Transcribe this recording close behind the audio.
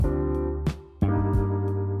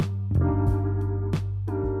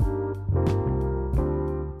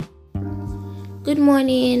Good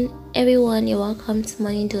morning, everyone. You're welcome to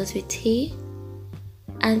Morning Dose with T.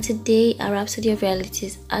 And today, our Rhapsody of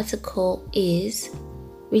Realities article is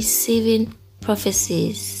Receiving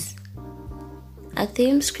Prophecies. Our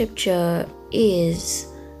theme scripture is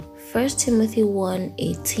 1 Timothy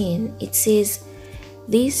 1:18. It says,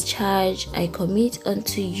 "This charge I commit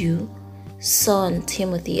unto you, son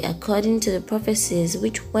Timothy, according to the prophecies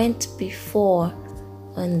which went before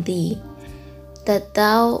on thee, that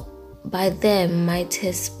thou by them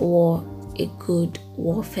mightest war a good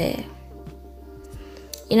warfare."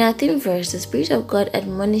 In our theme verse, the Spirit of God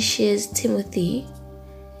admonishes Timothy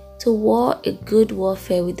to war a good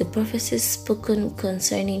warfare with the prophecies spoken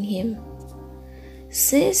concerning him.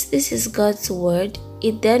 Since this is God's word,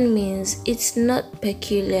 it then means it's not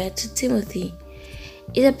peculiar to Timothy.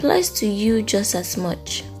 It applies to you just as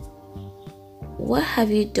much. What have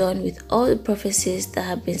you done with all the prophecies that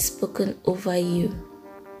have been spoken over you,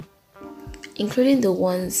 including the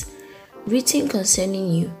ones written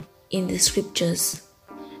concerning you in the scriptures?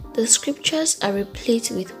 The scriptures are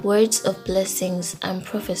replete with words of blessings and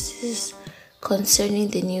prophecies concerning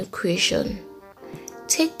the new creation.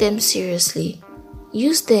 Take them seriously.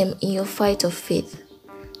 Use them in your fight of faith.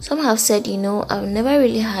 Some have said, I've never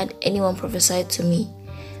really had anyone prophesy to me.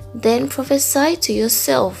 Then prophesy to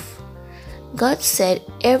yourself. God said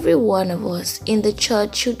every one of us in the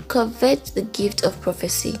church should covet the gift of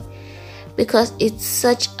prophecy, because it's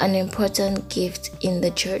such an important gift in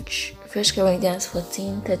the church. 1 Corinthians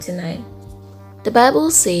 14:39. The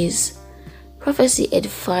Bible says, prophecy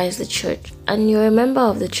edifies the church, and you're a member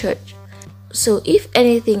of the church. So if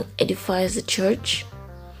anything edifies the church,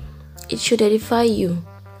 it should edify you.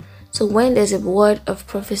 So when there's a word of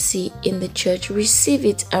prophecy in the church, receive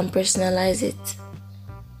it and personalize it.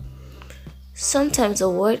 Sometimes a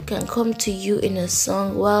word can come to you in a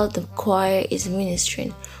song while the choir is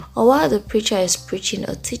ministering, or while the preacher is preaching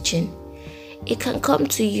or teaching. It can come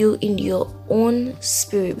to you in your own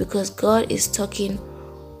spirit, because God is talking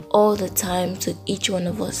all the time to each one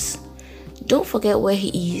of us. Don't forget where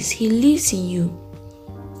He is. He lives in you.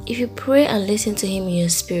 If you pray and listen to Him in your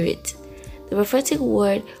spirit, the prophetic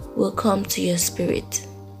word will come to your spirit.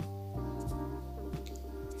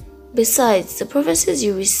 Besides, the prophecies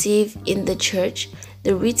you receive in the church,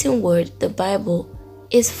 the written word, the Bible,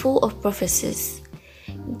 is full of prophecies.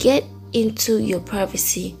 Get into your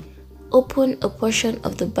privacy. Open a portion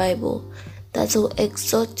of the Bible that will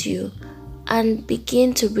exhort you and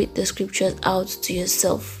begin to read the scriptures out to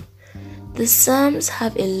yourself. The Psalms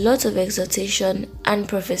have a lot of exhortation and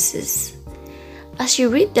prophecies. As you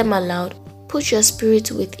read them aloud, put your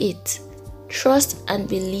spirit with it. Trust and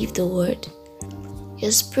believe the word.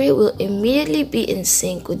 Your spirit will immediately be in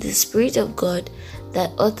sync with the Spirit of God that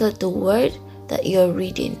authored the word that you're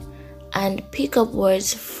reading, and pick up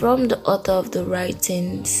words from the author of the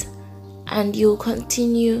writings, and you'll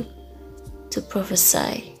continue to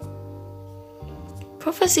prophesy.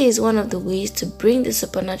 Prophecy is one of the ways to bring the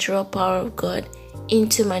supernatural power of God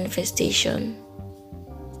into manifestation.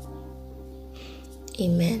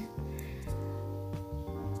 Amen.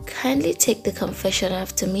 Kindly take the confession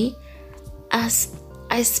after me as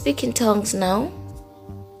I speak in tongues now.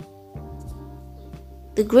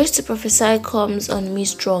 The grace to prophesy comes on me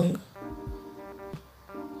strong.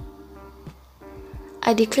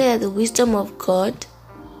 I declare the wisdom of God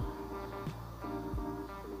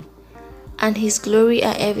and His glory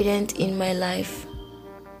are evident in my life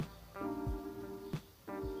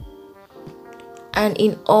and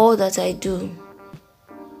in all that I do.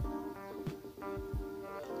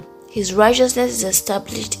 His righteousness is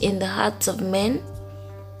established in the hearts of men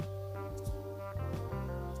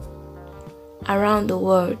around the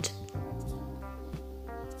world.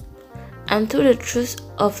 And through the truth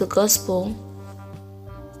of the gospel,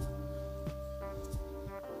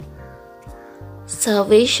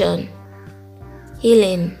 salvation,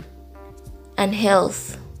 healing, and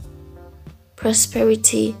health,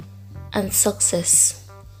 prosperity and success,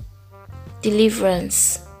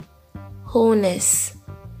 deliverance, wholeness,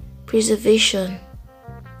 preservation,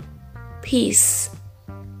 peace,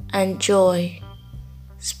 and joy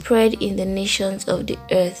spread in the nations of the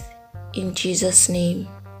earth, in Jesus' name.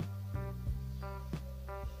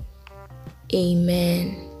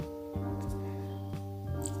 Amen.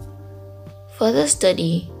 Further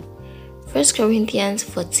study, 1 Corinthians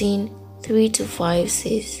 14:3-5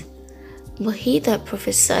 says, "But he that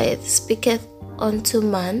prophesieth speaketh unto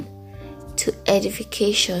man to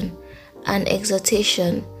edification and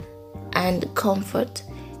exhortation and comfort.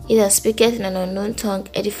 He that speaketh in an unknown tongue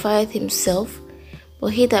edifieth himself,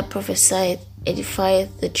 but he that prophesieth edifieth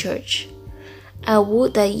the church. I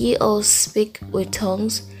would that ye all speak with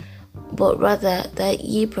tongues, but rather that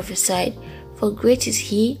ye prophesied. For great is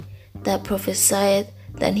he that prophesieth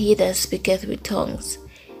than he that speaketh with tongues,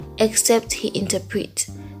 except he interpret,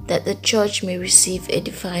 that the church may receive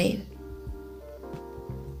edifying.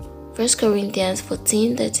 1 Corinthians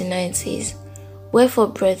 14:39 says, Wherefore,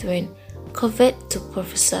 brethren, covet to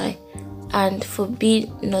prophesy, and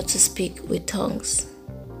forbid not to speak with tongues.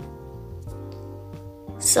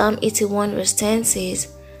 Psalm 81 verse 10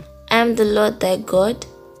 says, I am the Lord thy God,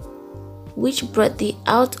 which brought thee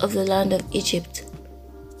out of the land of Egypt.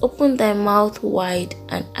 Open thy mouth wide,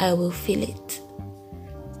 and I will fill it.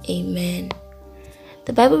 Amen.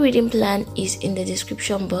 The Bible reading plan is in the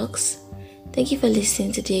description box. Thank you for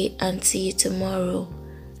listening today, and see you tomorrow.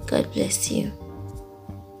 God bless you.